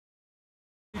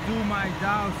do, my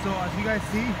dog. So as you guys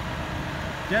see,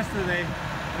 yesterday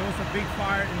there was a big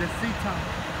fire in the CTown.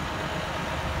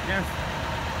 Yes,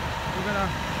 look at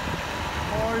that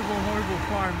horrible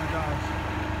fire, my dogs.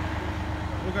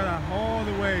 Look at that all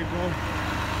the way, bro.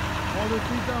 All the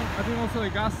CTown. I think also the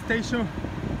gas station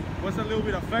was a little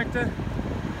bit affected,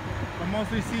 but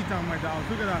mostly CTown, my dogs.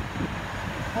 Look at that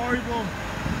horrible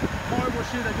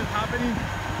shit that just happening.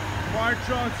 Fire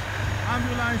trucks,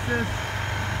 ambulances.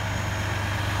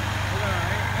 Look at that,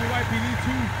 NYPD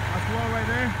too, as well right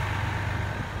there.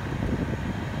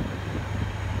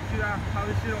 See that, how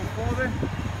this shit unfolded?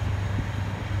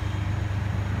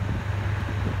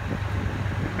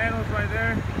 The metals right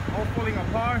there, all falling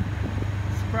apart.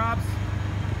 Scraps.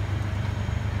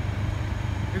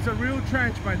 It's a real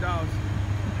trench, my dogs.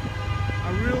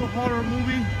 A real horror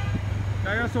movie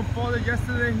that got unfolded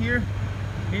yesterday here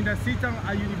in the CTown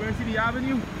at University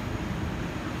Avenue.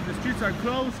 The streets are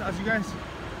closed, as you guys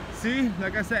see.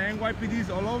 Like I said, NYPD's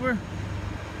all over.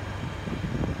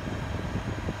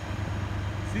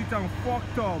 CTown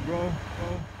fucked up, bro.